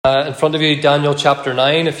In front of you, Daniel chapter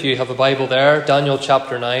 9, if you have a Bible there. Daniel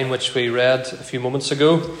chapter 9, which we read a few moments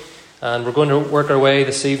ago. And we're going to work our way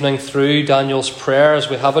this evening through Daniel's prayer as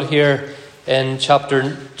we have it here in chapter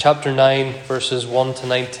 9, verses 1 to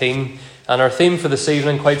 19. And our theme for this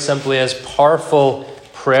evening, quite simply, is powerful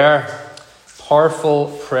prayer. Powerful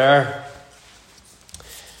prayer.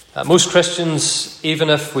 Most Christians, even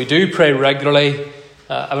if we do pray regularly,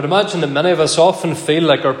 I would imagine that many of us often feel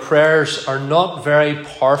like our prayers are not very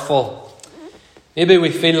powerful. Maybe we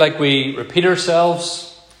feel like we repeat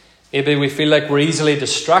ourselves. Maybe we feel like we're easily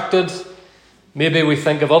distracted. Maybe we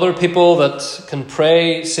think of other people that can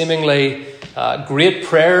pray seemingly great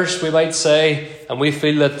prayers, we might say, and we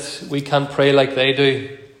feel that we can't pray like they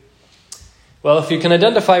do. Well, if you can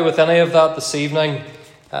identify with any of that this evening,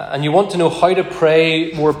 and you want to know how to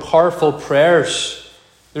pray more powerful prayers,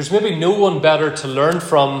 there's maybe no one better to learn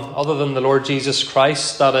from other than the Lord Jesus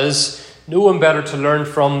Christ. That is, no one better to learn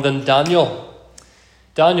from than Daniel.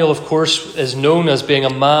 Daniel, of course, is known as being a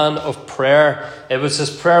man of prayer. It was his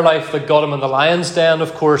prayer life that got him in the lion's den,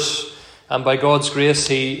 of course, and by God's grace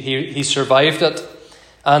he survived it.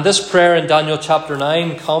 And this prayer in Daniel chapter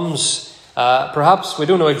 9 comes, perhaps, we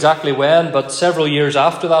don't know exactly when, but several years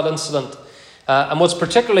after that incident. And what's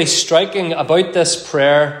particularly striking about this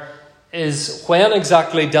prayer is when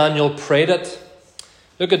exactly Daniel prayed it.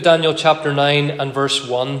 Look at Daniel chapter 9 and verse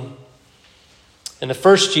 1. In the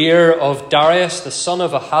first year of Darius, the son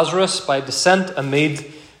of Ahasuerus, by descent a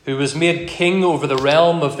Mede, who was made king over the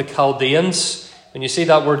realm of the Chaldeans. When you see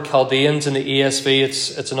that word Chaldeans in the ESV,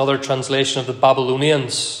 it's another translation of the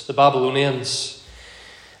Babylonians. The Babylonians.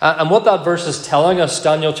 And what that verse is telling us,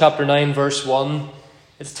 Daniel chapter 9 verse 1,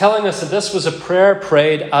 it's telling us that this was a prayer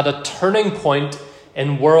prayed at a turning point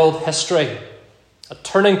in world history. A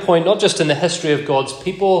turning point not just in the history of God's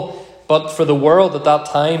people, but for the world at that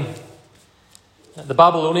time. The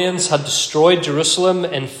Babylonians had destroyed Jerusalem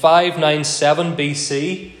in 597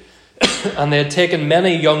 BC, and they had taken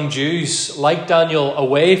many young Jews like Daniel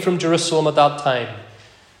away from Jerusalem at that time.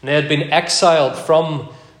 And they had been exiled from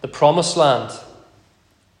the Promised Land.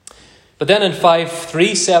 But then in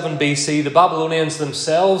 537 BC, the Babylonians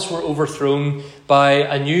themselves were overthrown by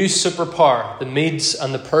a new superpower, the Medes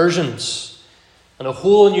and the Persians. And a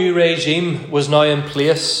whole new regime was now in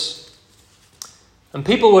place. And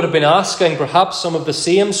people would have been asking perhaps some of the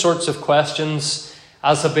same sorts of questions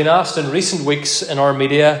as have been asked in recent weeks in our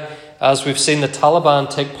media as we've seen the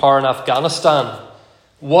Taliban take power in Afghanistan.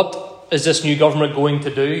 What is this new government going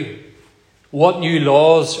to do? What new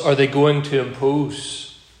laws are they going to impose?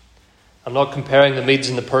 I'm not comparing the Medes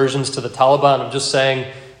and the Persians to the Taliban. I'm just saying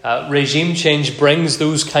regime change brings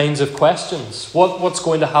those kinds of questions. What's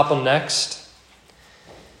going to happen next?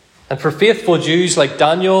 And for faithful Jews like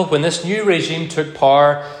Daniel, when this new regime took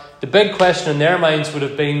power, the big question in their minds would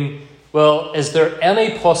have been, well, is there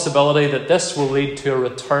any possibility that this will lead to a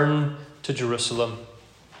return to Jerusalem?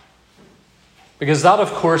 Because that,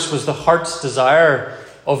 of course, was the heart's desire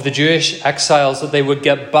of the Jewish exiles, that they would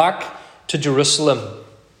get back to Jerusalem.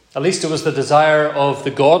 At least it was the desire of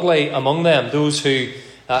the godly among them, those who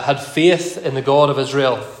had faith in the God of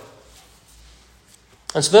Israel.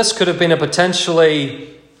 And so this could have been a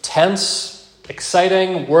potentially tense,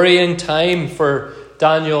 exciting, worrying time for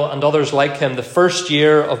Daniel and others like him. The first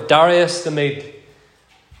year of Darius the Mede,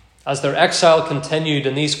 as their exile continued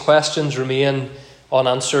and these questions remain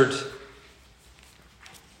unanswered.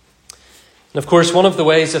 And of course, one of the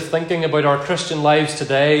ways of thinking about our Christian lives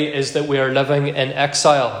today is that we are living in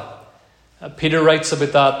exile. Peter writes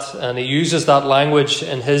about that, and he uses that language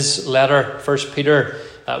in his letter, 1 Peter.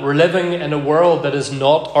 We're living in a world that is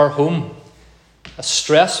not our home. A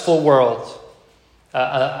stressful world.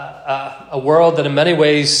 A world that in many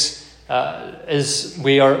ways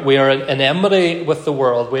we are in enmity with the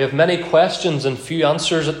world. We have many questions and few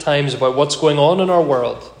answers at times about what's going on in our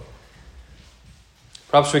world.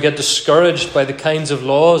 Perhaps we get discouraged by the kinds of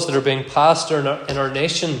laws that are being passed in our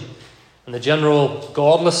nation and the general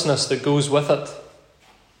godlessness that goes with it.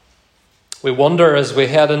 We wonder as we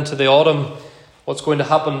head into the autumn what's going to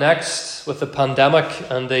happen next with the pandemic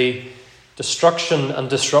and the destruction and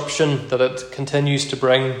disruption that it continues to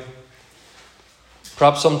bring.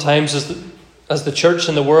 Perhaps sometimes as the church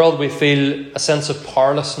in the world we feel a sense of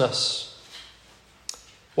powerlessness.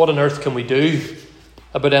 What on earth can we do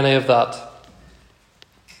about any of that?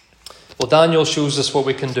 Well, Daniel shows us what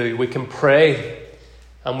we can do. We can pray,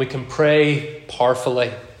 and we can pray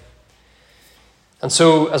powerfully. And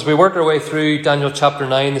so, as we work our way through Daniel chapter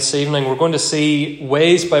 9 this evening, we're going to see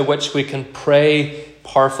ways by which we can pray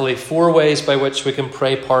powerfully. 4 ways by which we can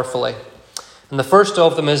pray powerfully. And the first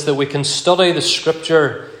of them is that we can study the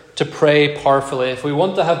scripture to pray powerfully. If we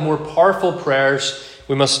want to have more powerful prayers,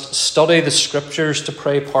 we must study the Scriptures to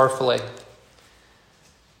pray powerfully.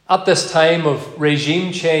 At this time of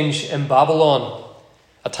regime change in Babylon,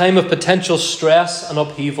 a time of potential stress and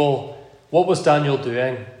upheaval, what was Daniel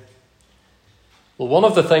doing? Well, one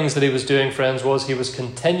of the things that he was doing, friends, was he was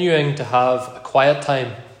continuing to have a quiet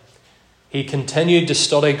time. He continued to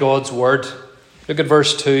study God's Word. Look at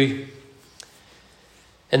verse 2.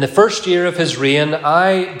 In the first year of his reign,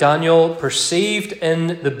 I, Daniel, perceived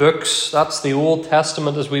in the books, that's the Old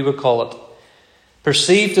Testament as we would call it,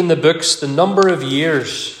 perceived in the books the number of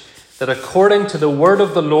years that according to the word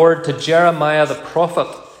of the Lord to Jeremiah the prophet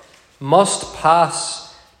must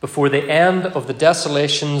pass before the end of the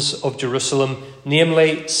desolations of Jerusalem,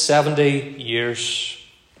 namely 70 years.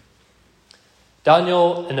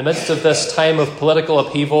 Daniel, in the midst of this time of political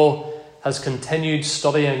upheaval, has continued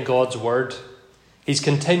studying God's Word. He's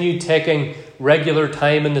continued taking regular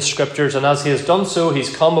time in the Scriptures, and as he has done so,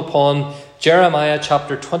 he's come upon Jeremiah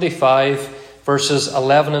chapter 25, verses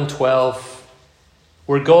 11 and 12,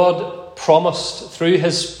 where God promised through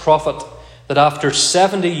his prophet that after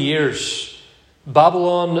 70 years,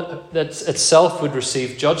 Babylon itself would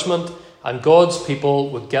receive judgment and God's people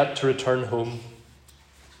would get to return home.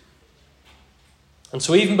 And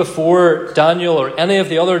so even before Daniel or any of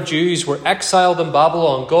the other Jews were exiled in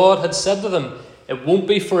Babylon, God had said to them, it won't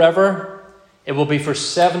be forever, it will be for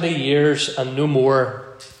 70 years and no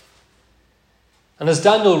more. And as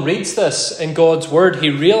Daniel reads this in God's Word, he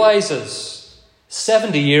realizes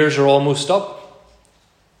 70 years are almost up.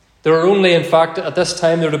 There are only, in fact, at this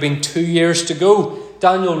time, there would have been 2 years to go.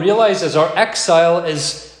 Daniel realizes our exile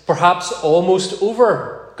is perhaps almost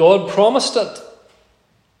over. God promised it.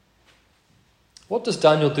 What does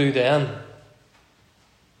Daniel do then?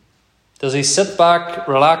 Does he sit back,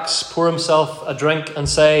 relax, pour himself a drink and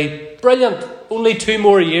say, brilliant, only 2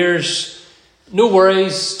 more years, no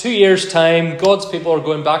worries, 2 years' time, God's people are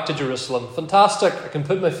going back to Jerusalem. Fantastic, I can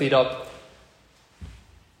put my feet up.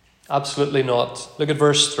 Absolutely not. Look at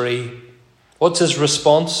verse 3. What's his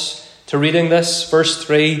response to reading this? Verse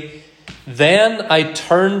 3, then I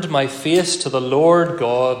turned my face to the Lord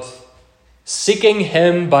God, seeking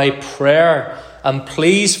him by prayer and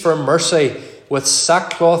pleas for mercy with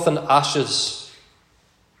sackcloth and ashes.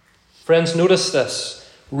 Friends, notice this.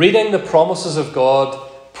 Reading the promises of God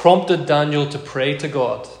prompted Daniel to pray to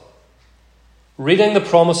God. Reading the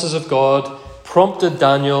promises of God prompted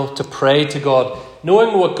Daniel to pray to God.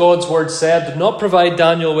 Knowing what God's word said did not provide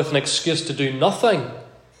Daniel with an excuse to do nothing.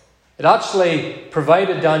 It actually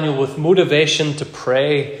provided Daniel with motivation to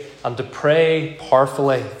pray and to pray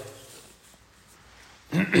powerfully.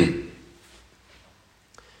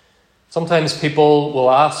 Sometimes people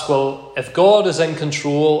will ask, well, if God is in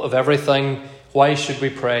control of everything, why should we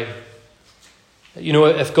pray? You know,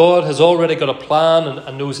 if God has already got a plan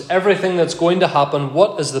and knows everything that's going to happen,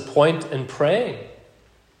 what is the point in praying?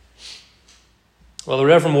 Well, the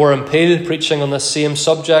Reverend Warren Peel, preaching on this same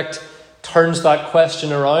subject, turns that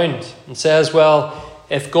question around and says, well,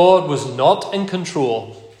 if God was not in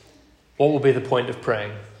control, what would be the point of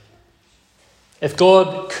praying? If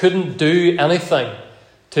God couldn't do anything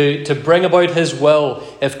to bring about his will,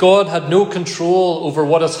 if God had no control over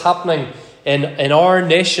what is happening in our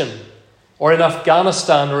nation or in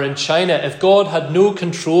Afghanistan or in China, if God had no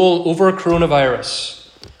control over coronavirus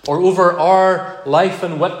or over our life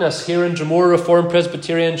and witness here in Dromore Reformed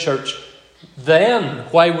Presbyterian Church, then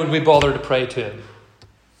why would we bother to pray to him?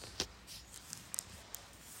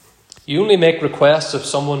 You only make requests of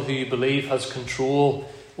someone who you believe has control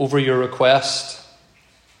over your request.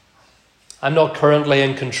 I'm not currently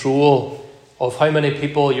in control of how many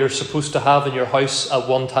people you're supposed to have in your house at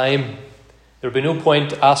one time. There would be no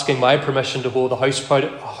point asking my permission to hold a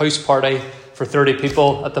house party for 30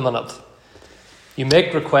 people at the minute. You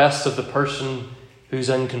make requests of the person who's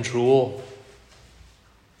in control.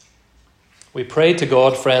 We pray to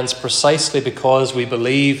God, friends, precisely because we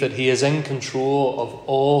believe that he is in control of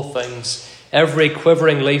all things. Every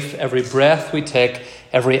quivering leaf, every breath we take,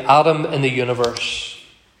 every atom in the universe.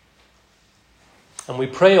 And we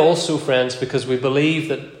pray also, friends, because we believe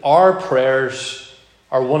that our prayers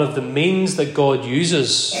are one of the means that God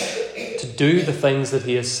uses to do the things that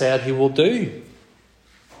he has said he will do.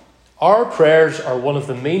 Our prayers are one of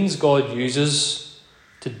the means God uses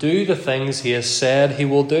to do the things he has said he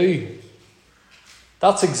will do.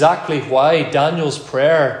 That's exactly why Daniel's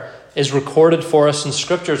prayer is recorded for us in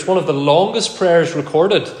Scripture. It's one of the longest prayers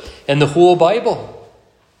recorded in the whole Bible.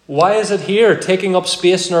 Why is it here, taking up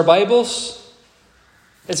space in our Bibles?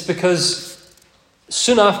 It's because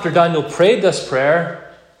soon after Daniel prayed this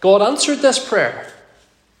prayer, God answered this prayer.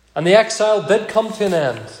 And the exile did come to an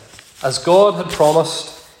end, as God had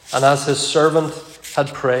promised and as his servant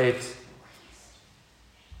had prayed.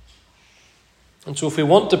 And so if we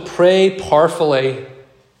want to pray powerfully,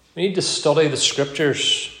 we need to study the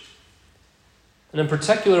Scriptures. And in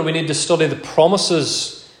particular, we need to study the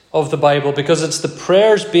promises of the Bible, because it's the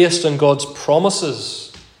prayers based on God's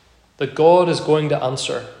promises that God is going to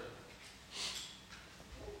answer.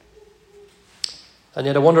 And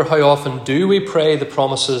yet I wonder, how often do we pray the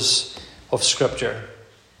promises of Scripture?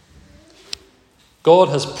 God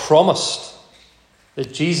has promised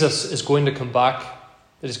that Jesus is going to come back,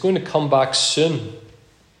 that he's going to come back soon.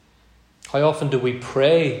 How often do we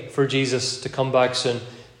pray for Jesus to come back soon?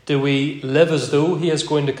 Do we live as though he is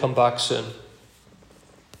going to come back soon?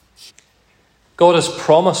 God has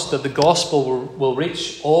promised that the gospel will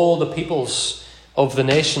reach all the peoples of the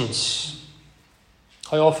nations.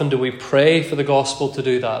 How often do we pray for the gospel to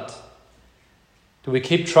do that? Do we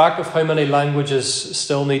keep track of how many languages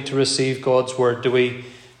still need to receive God's word? Do we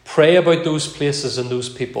pray about those places and those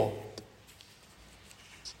people?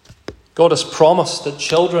 God has promised that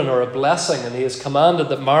children are a blessing, and he has commanded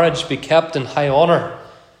that marriage be kept in high honour.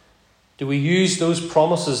 Do we use those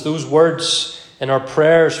promises, those words, in our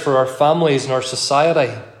prayers for our families and our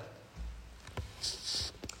society?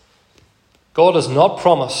 God has not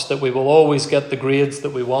promised that we will always get the grades that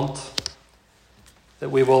we want, that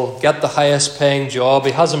we will get the highest paying job.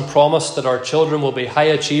 He hasn't promised that our children will be high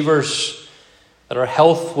achievers, that our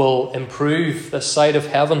health will improve this side of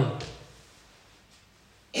heaven.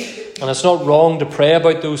 And it's not wrong to pray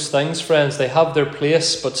about those things, friends. They have their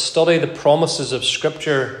place, but study the promises of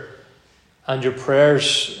Scripture and your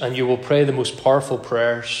prayers, and you will pray the most powerful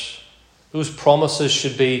prayers. Those promises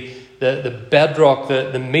should be the bedrock,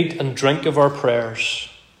 the meat and drink of our prayers.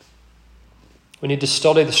 We need to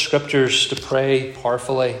study the Scriptures to pray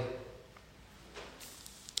powerfully.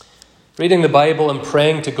 Reading the Bible and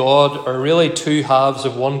praying to God are really two halves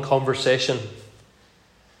of one conversation.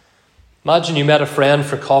 Imagine you met a friend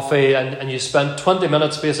for coffee and you spent 20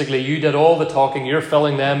 minutes, basically, you did all the talking, you're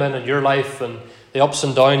filling them in your life and the ups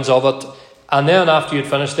and downs of it. And then after you'd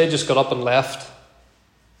finished, they just got up and left.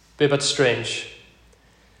 Be a bit strange.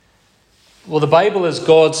 Well, the Bible is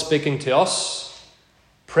God speaking to us.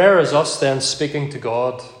 Prayer is us then speaking to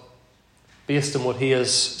God based on what he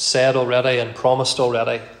has said already and promised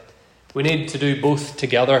already. We need to do both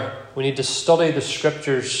together. We need to study the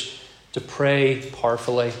Scriptures to pray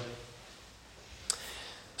powerfully.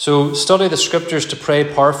 So study the Scriptures to pray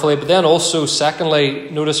powerfully, but then also, secondly,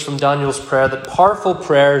 notice from Daniel's prayer that powerful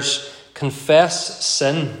prayers confess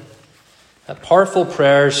sin. Powerful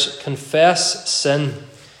prayers confess sin.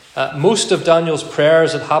 Most of Daniel's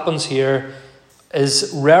prayers, it happens here,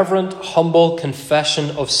 is reverent, humble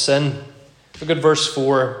confession of sin. Look at verse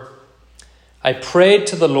 4. I prayed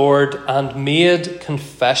to the Lord and made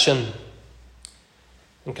confession.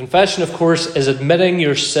 And confession, of course, is admitting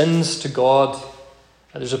your sins to God.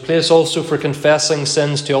 There's a place also for confessing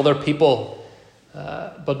sins to other people.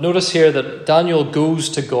 But notice here that Daniel goes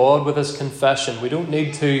to God with his confession. We don't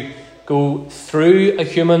need to go through a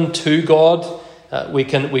human to God. We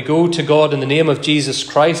go to God in the name of Jesus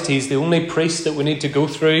Christ. He's the only priest that we need to go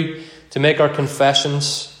through to make our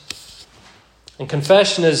confessions. And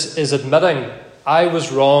confession is admitting, I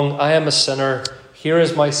was wrong, I am a sinner, here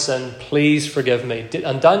is my sin, please forgive me.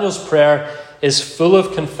 And Daniel's prayer is full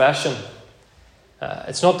of confession.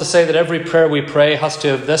 It's not to say that every prayer we pray has to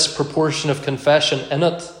have this proportion of confession in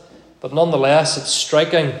it, but nonetheless it's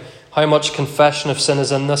striking how much confession of sin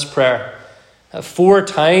is in this prayer. 4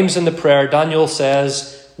 times in the prayer, Daniel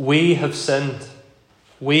says, we have sinned.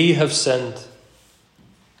 We have sinned.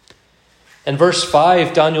 In verse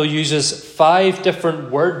 5, Daniel uses 5 different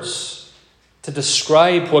words to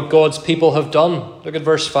describe what God's people have done. Look at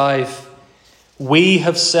verse 5. We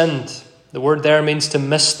have sinned. The word there means to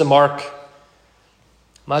miss the mark.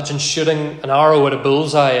 Imagine shooting an arrow at a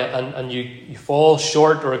bullseye and you fall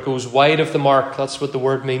short, or it goes wide of the mark. That's what the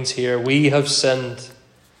word means here. We have sinned.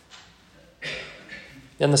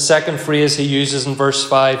 In the second phrase he uses in verse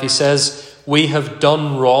 5, he says, we have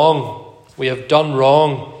done wrong. We have done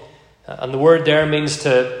wrong. And the word there means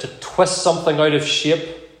to twist something out of shape.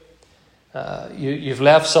 You've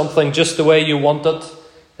left something just the way you want it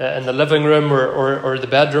in the living room or the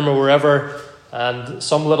bedroom or wherever, and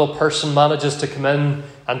some little person manages to come in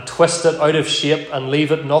and twist it out of shape and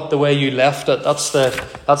leave it not the way you left it. That's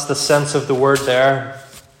the sense of the word there.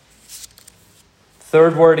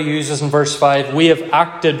 Third word he uses in verse 5, we have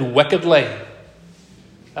acted wickedly.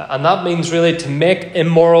 And that means really to make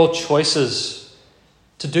immoral choices,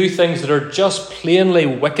 to do things that are just plainly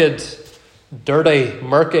wicked, dirty,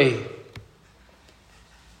 murky.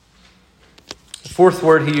 The fourth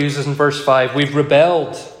word he uses in verse 5, we've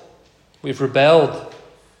rebelled. We've rebelled.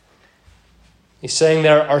 He's saying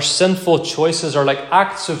there, our sinful choices are like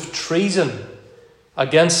acts of treason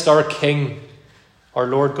against our King, our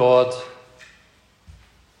Lord God.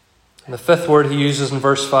 And the fifth word he uses in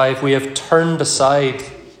verse 5, we have turned aside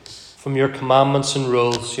from your commandments and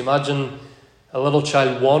rules. You imagine a little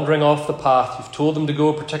child wandering off the path. You've told them to go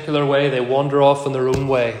a particular way. They wander off in their own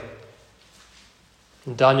way.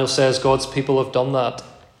 And Daniel says God's people have done that.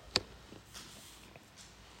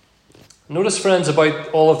 Notice, friends, about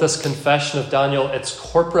all of this confession of Daniel, it's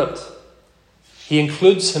corporate. He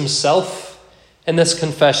includes himself in this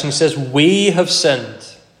confession. He says, we have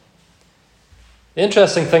sinned. The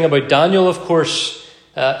interesting thing about Daniel, of course,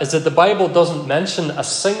 is that the Bible doesn't mention a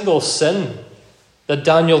single sin that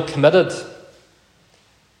Daniel committed.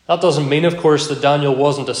 That doesn't mean, of course, that Daniel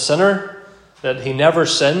wasn't a sinner, that he never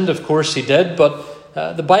sinned. Of course he did, but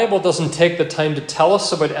the Bible doesn't take the time to tell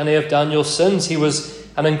us about any of Daniel's sins. He was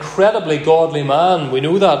an incredibly godly man. We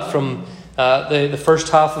know that from the first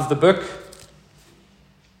half of the book.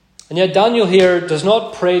 And yet Daniel here does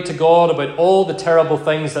not pray to God about all the terrible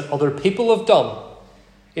things that other people have done.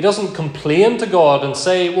 He doesn't complain to God and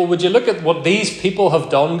say, well, would you look at what these people have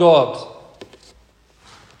done, God?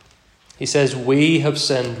 He says, we have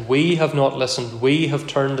sinned, we have not listened, we have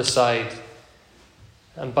turned aside.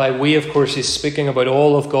 And by we, of course, he's speaking about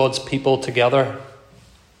all of God's people together.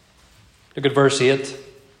 Look at verse 8.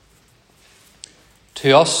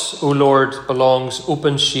 To us, O Lord, belongs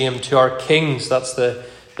open shame. To our kings, that's the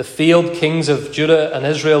field kings of Judah and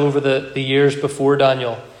Israel over the years before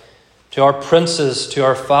Daniel. To our princes, to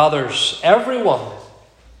our fathers, everyone,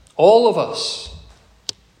 all of us.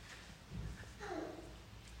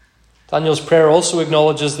 Daniel's prayer also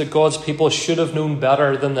acknowledges that God's people should have known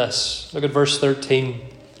better than this. Look at verse 13.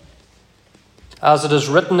 As it is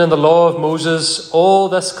written in the law of Moses, all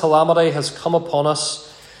this calamity has come upon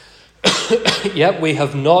us, yet we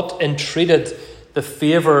have not entreated the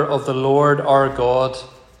favour of the Lord our God.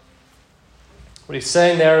 What he's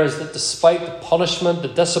saying there is that despite the punishment, the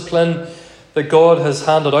discipline that God has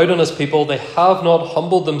handed out on his people, they have not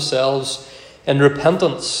humbled themselves in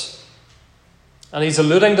repentance. And he's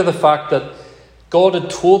alluding to the fact that God had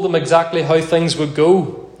told them exactly how things would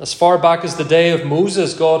go. As far back as the day of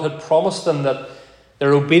Moses, God had promised them that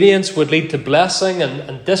their obedience would lead to blessing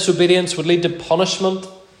and disobedience would lead to punishment,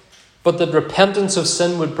 but that repentance of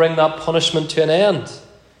sin would bring that punishment to an end.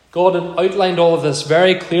 God had outlined all of this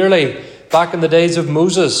very clearly back in the days of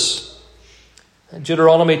Moses. In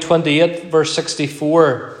Deuteronomy 28, verse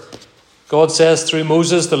 64, God says through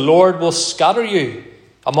Moses, the Lord will scatter you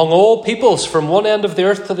among all peoples from one end of the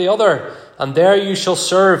earth to the other, and there you shall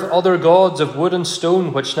serve other gods of wood and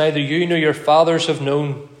stone, which neither you nor your fathers have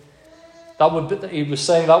known. He was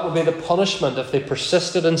saying that would be the punishment if they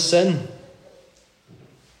persisted in sin.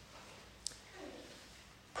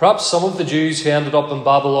 Perhaps some of the Jews who ended up in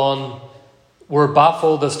Babylon were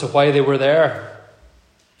baffled as to why they were there.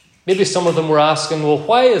 Maybe some of them were asking, well,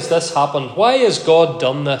 why has this happened? Why has God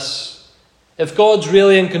done this? If God's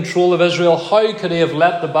really in control of Israel, how could he have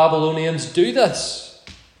let the Babylonians do this?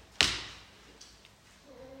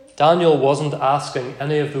 Daniel wasn't asking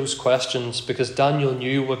any of those questions because Daniel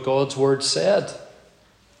knew what God's word said.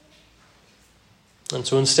 And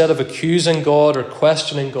so instead of accusing God or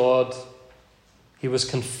questioning God, he was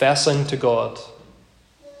confessing to God.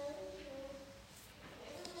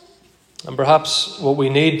 And perhaps what we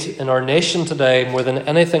need in our nation today more than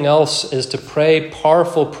anything else is to pray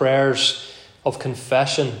powerful prayers of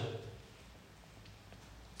confession.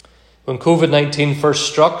 When COVID-19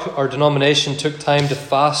 first struck, our denomination took time to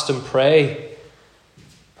fast and pray.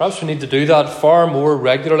 Perhaps we need to do that far more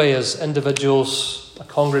regularly as individuals, a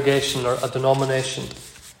congregation or a denomination.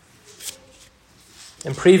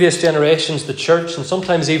 In previous generations, the church and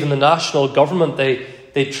sometimes even the national government,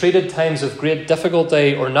 they treated times of great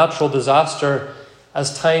difficulty or natural disaster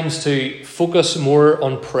as times to focus more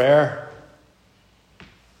on prayer.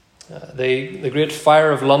 The Great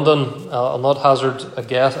Fire of London, I'll not hazard a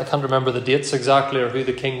guess, I can't remember the dates exactly or who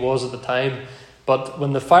the king was at the time, but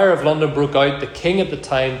when the Fire of London broke out, the king at the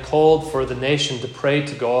time called for the nation to pray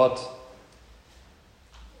to God.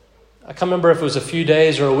 I can't remember if it was a few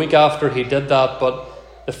days or a week after he did that,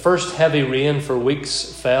 but the first heavy rain for weeks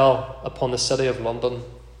fell upon the city of London.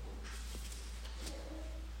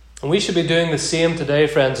 And we should be doing the same today,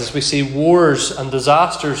 friends, as we see wars and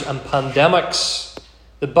disasters and pandemics.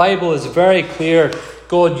 The Bible is very clear.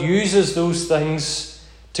 God uses those things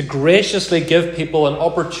to graciously give people an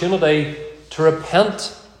opportunity to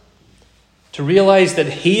repent, to realize that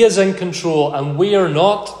he is in control and we are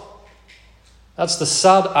not. That's the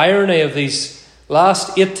sad irony of these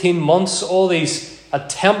Last 18 months, all these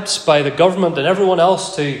attempts by the government and everyone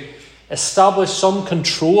else to establish some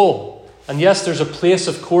control. And yes, there's a place,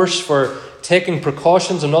 of course, for taking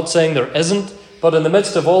precautions. I'm not saying there isn't. But in the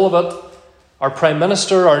midst of all of it, our Prime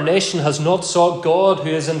Minister, our nation, has not sought God, who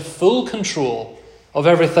is in full control of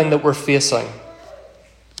everything that we're facing.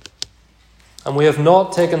 And we have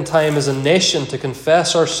not taken time as a nation to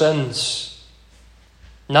confess our sins.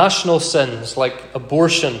 National sins like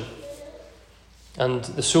abortion and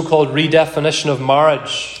the so-called redefinition of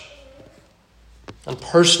marriage. And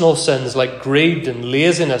personal sins like greed and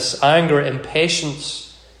laziness, anger,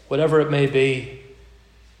 impatience, whatever it may be.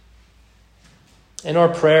 In our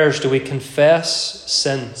prayers, do we confess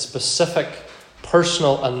sin, specific,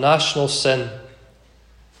 personal and national sin?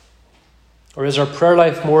 Or is our prayer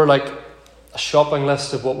life more like a shopping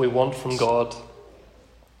list of what we want from God?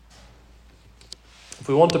 If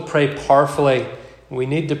we want to pray powerfully, we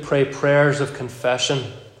need to pray prayers of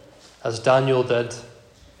confession, as Daniel did.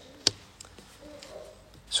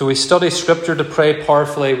 So we study Scripture to pray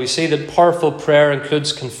powerfully. We see that powerful prayer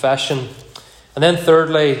includes confession. And then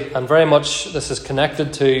thirdly, and very much this is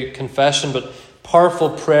connected to confession, but powerful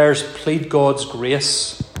prayers plead God's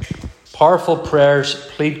grace. Powerful prayers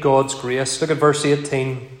plead God's grace. Look at verse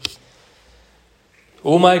 18.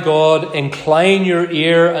 O my God, incline your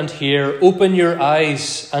ear and hear, open your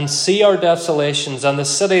eyes and see our desolations and the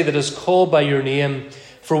city that is called by your name.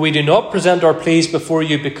 For we do not present our pleas before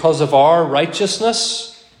you because of our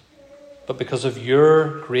righteousness, but because of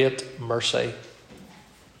your great mercy.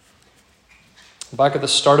 Back at the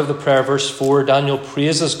start of the prayer, verse 4, Daniel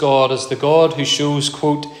praises God as the God who shows,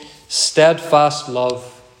 quote, steadfast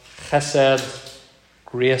love, chesed,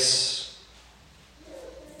 grace.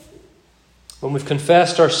 When we've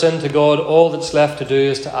confessed our sin to God, all that's left to do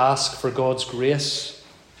is to ask for God's grace,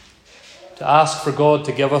 to ask for God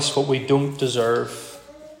to give us what we don't deserve.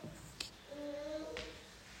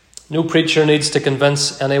 No preacher needs to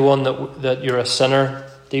convince anyone that you're a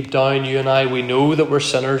sinner. Deep down, you and I, we know that we're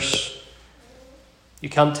sinners. You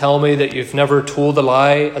can't tell me that you've never told a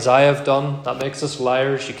lie as I have done. That makes us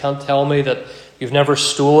liars. You can't tell me that you've never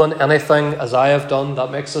stolen anything as I have done.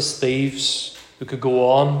 That makes us thieves. We could go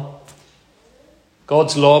on.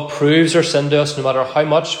 God's law proves our sin to us no matter how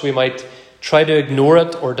much we might try to ignore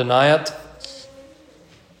it or deny it.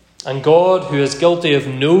 And God, who is guilty of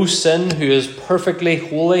no sin, who is perfectly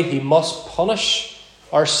holy, he must punish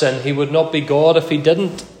our sin. He would not be God if he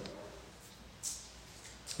didn't.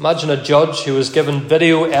 Imagine a judge who was given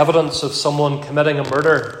video evidence of someone committing a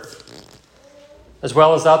murder. As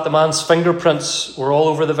well as that, the man's fingerprints were all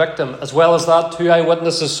over the victim. As well as that, 2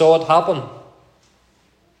 eyewitnesses saw it happen.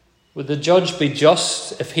 Would the judge be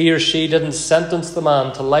just if he or she didn't sentence the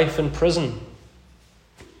man to life in prison?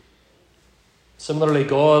 Similarly,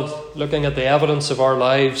 God, looking at the evidence of our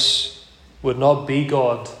lives, would not be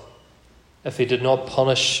God if he did not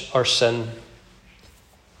punish our sin.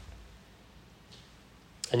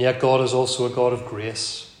 And yet God is also a God of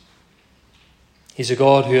grace. He's a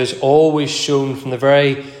God who has always shown from the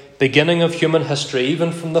very beginning of human history,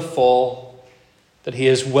 even from the fall, that he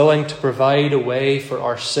is willing to provide a way for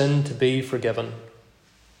our sin to be forgiven.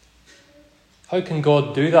 How can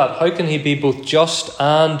God do that? How can he be both just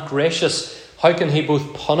and gracious? How can he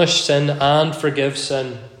both punish sin and forgive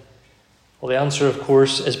sin? Well, the answer, of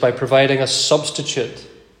course, is by providing a substitute,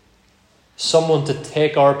 someone to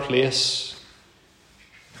take our place.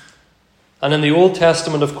 And in the Old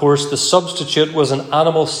Testament, of course, the substitute was an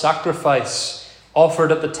animal sacrifice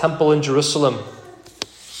offered at the temple in Jerusalem.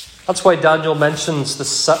 That's why Daniel mentions the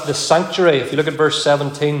sanctuary. If you look at verse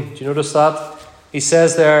 17, do you notice that? He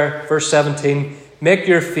says there, verse 17, make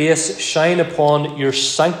your face shine upon your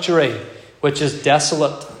sanctuary, which is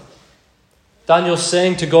desolate. Daniel's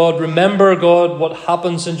saying to God, remember, God, what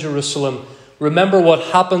happens in Jerusalem. Remember what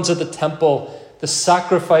happens at the temple, the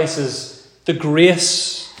sacrifices, the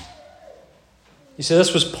grace. You see,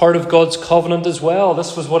 this was part of God's covenant as well.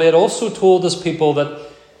 This was what he had also told his people, that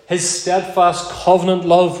his steadfast covenant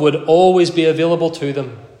love would always be available to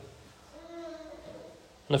them.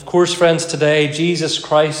 And of course, friends, today, Jesus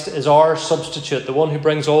Christ is our substitute, the one who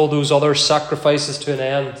brings all those other sacrifices to an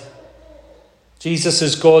end. Jesus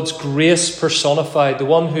is God's grace personified, the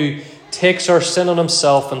one who takes our sin on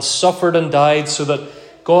himself and suffered and died so that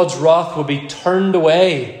God's wrath would be turned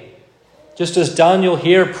away. Just as Daniel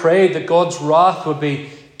here prayed that God's wrath would be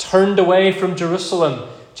turned away from Jerusalem,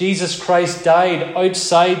 Jesus Christ died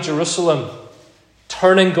outside Jerusalem,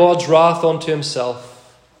 turning God's wrath onto himself.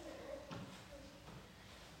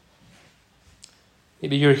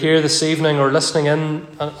 Maybe you're here this evening or listening in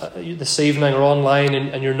this evening or online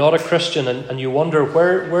and you're not a Christian and you wonder,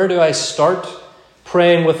 where do I start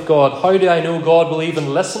praying with God. How do I know God will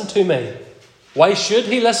even listen to me? Why should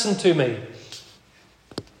he listen to me?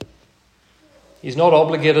 He's not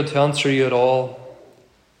obligated to answer you at all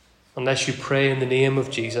unless you pray in the name of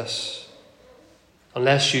Jesus.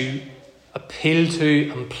 Unless you appeal to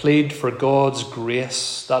and plead for God's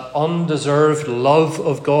grace, that undeserved love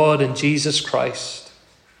of God in Jesus Christ.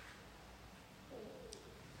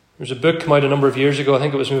 There's a book come out a number of years ago, I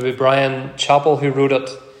think it was maybe Brian Chappell who wrote it,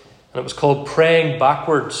 and it was called Praying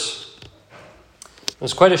Backwards. It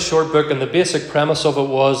was quite a short book, and the basic premise of it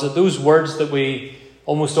was that those words that we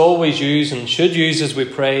almost always use and should use as we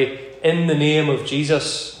pray in the name of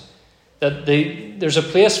Jesus, that there's a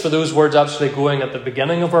place for those words actually going at the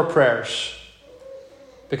beginning of our prayers.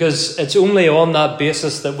 Because it's only on that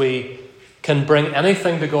basis that we can bring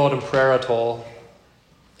anything to God in prayer at all.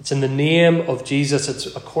 It's in the name of Jesus.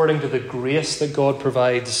 It's according to the grace that God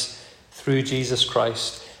provides through Jesus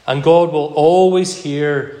Christ. And God will always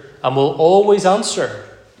hear and will always answer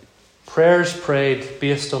prayers prayed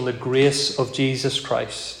based on the grace of Jesus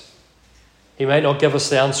Christ. He might not give us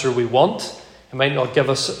the answer we want. He might not give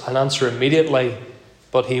us an answer immediately,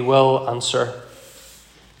 but he will answer.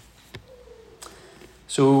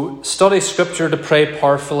 So study Scripture to pray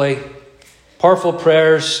powerfully. Powerful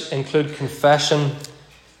prayers include confession.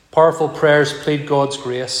 Powerful prayers plead God's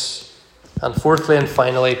grace. And fourthly and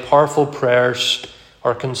finally, powerful prayers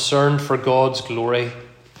are concerned for God's glory.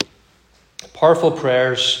 Powerful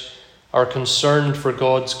prayers are concerned for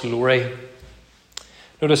God's glory.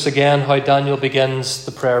 Notice again how Daniel begins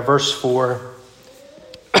the prayer. Verse 4.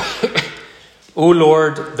 O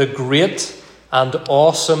Lord, the great and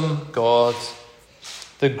awesome God.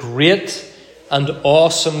 The great and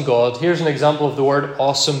awesome God. Here's an example of the word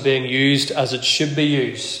awesome being used as it should be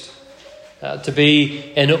used. To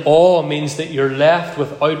be in awe means that you're left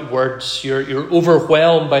without words. You're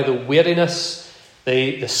overwhelmed by the weightiness,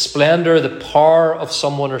 the splendour, the power of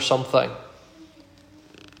someone or something.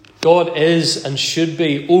 God is and should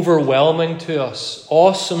be overwhelming to us,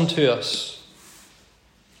 awesome to us.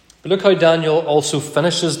 But look how Daniel also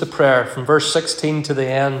finishes the prayer from verse 16 to the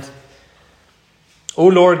end. O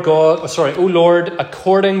Lord,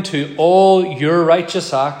 according to all your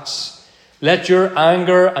righteous acts, let your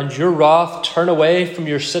anger and your wrath turn away from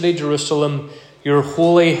your city Jerusalem, your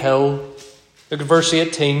holy hill. Look at verse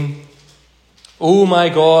 18. O my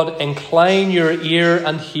God, incline your ear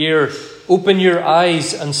and hear. Open your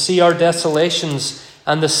eyes and see our desolations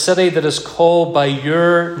and the city that is called by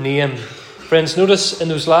your name. Friends, notice in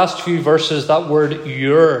those last few verses that word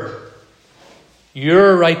your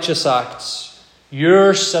righteous acts,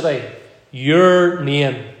 your city, your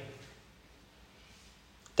name.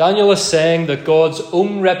 Daniel is saying that God's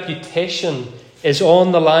own reputation is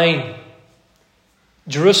on the line.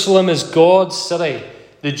 Jerusalem is God's city.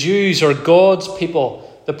 The Jews are God's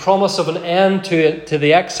people. The promise of an end to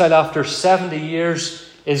the exile after 70 years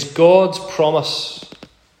is God's promise.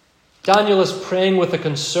 Daniel is praying with a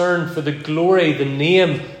concern for the glory, the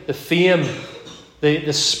name, the fame,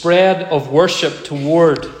 the spread of worship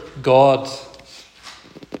toward God.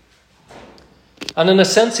 And in a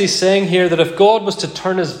sense, he's saying here that if God was to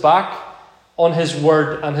turn his back on his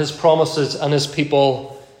word and his promises and his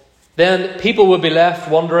people, then people would be left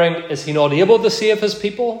wondering, is he not able to save his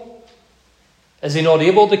people? Is he not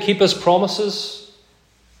able to keep his promises?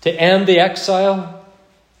 To end the exile?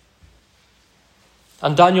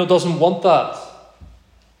 And Daniel doesn't want that.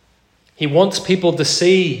 He wants people to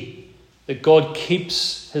see that God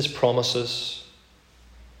keeps his promises.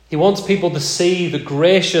 He wants people to see the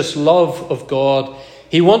gracious love of God.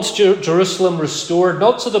 He wants Jerusalem restored,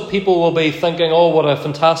 not so that people will be thinking, oh, what a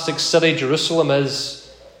fantastic city Jerusalem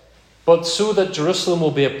is, but so that Jerusalem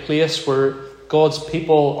will be a place where God's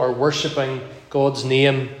people are worshipping God's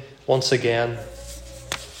name once again.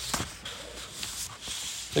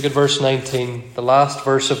 Look at verse 19, the last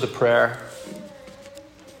verse of the prayer.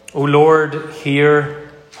 O Lord,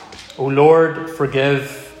 hear. O Lord,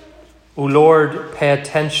 forgive. O Lord, pay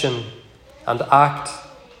attention and act.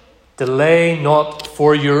 Delay not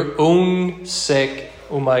for your own sake,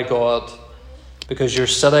 O my God, because your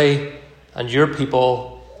city and your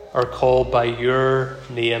people are called by your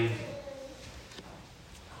name.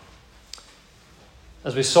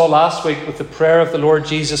 As we saw last week with the prayer of the Lord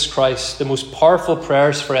Jesus Christ, the most powerful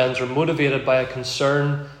prayers, friends, are motivated by a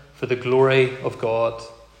concern for the glory of God.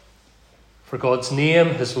 For God's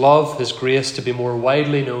name, his love, his grace to be more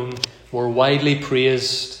widely known, more widely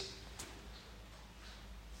praised.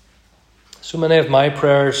 So many of my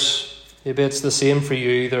prayers, maybe it's the same for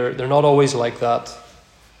you, they're not always like that.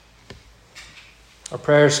 Our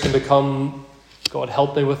prayers can become, God,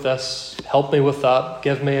 help me with this, help me with that,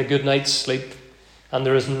 give me a good night's sleep. And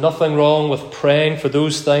there is nothing wrong with praying for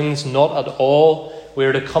those things, not at all. We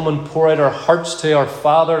are to come and pour out our hearts to our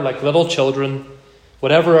Father like little children,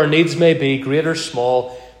 whatever our needs may be, great or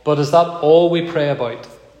small. But is that all we pray about?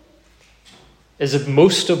 Is it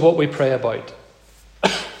most of what we pray about?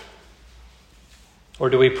 Or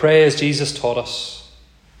do we pray as Jesus taught us?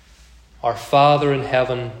 Our Father in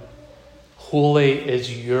heaven, holy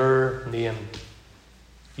is your name.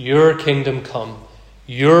 Your kingdom come.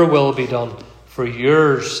 Your will be done. For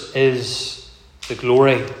yours is the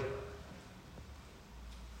glory.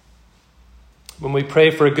 When we pray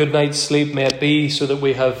for a good night's sleep, may it be so that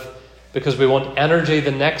we have, because we want energy the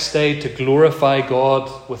next day to glorify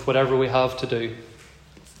God with whatever we have to do.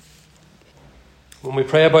 When we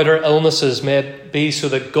pray about our illnesses, may it be so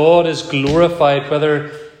that God is glorified,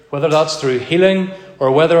 whether that's through healing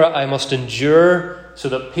or whether I must endure so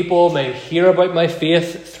that people may hear about my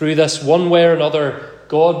faith through this one way or another.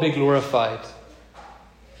 God be glorified.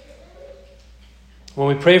 When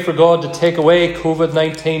we pray for God to take away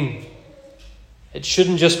COVID-19, it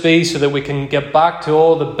shouldn't just be so that we can get back to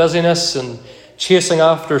all the busyness and chasing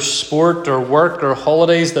after sport or work or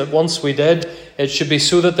holidays that once we did. It should be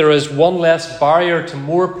so that there is one less barrier to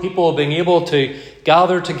more people being able to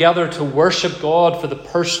gather together to worship God for the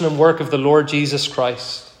person and work of the Lord Jesus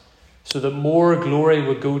Christ, so that more glory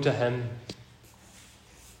would go to him.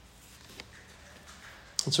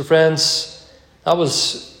 And so, friends, that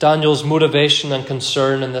was Daniel's motivation and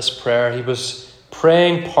concern in this prayer. He was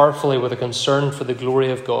praying powerfully with a concern for the glory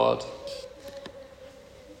of God.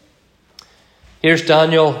 Here's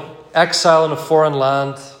Daniel, exile in a foreign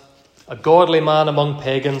land, a godly man among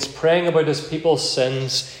pagans, praying about his people's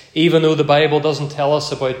sins, even though the Bible doesn't tell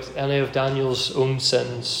us about any of Daniel's own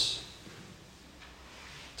sins.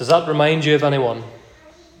 Does that remind you of anyone?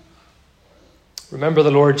 Remember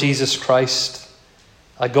the Lord Jesus Christ,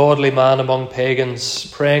 a godly man among pagans,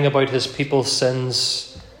 praying about his people's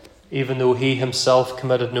sins, even though he himself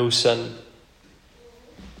committed no sin.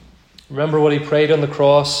 Remember what he prayed on the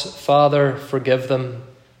cross, Father, forgive them.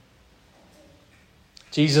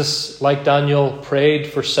 Jesus, like Daniel, prayed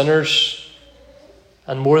for sinners,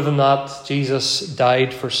 and more than that, Jesus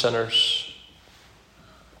died for sinners.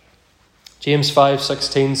 James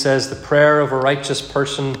 5:16 says, the prayer of a righteous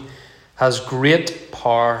person has great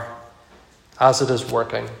power as it is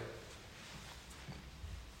working.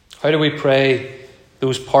 How do we pray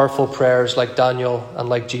those powerful prayers like Daniel and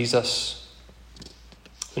like Jesus?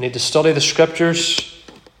 We need to study the Scriptures.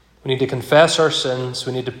 We need to confess our sins.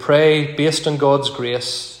 We need to pray based on God's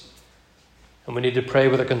grace. And we need to pray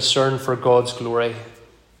with a concern for God's glory.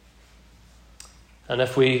 And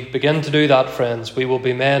if we begin to do that, friends, we will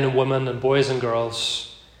be men and women and boys and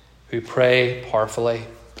girls who pray powerfully.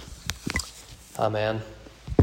 Amen.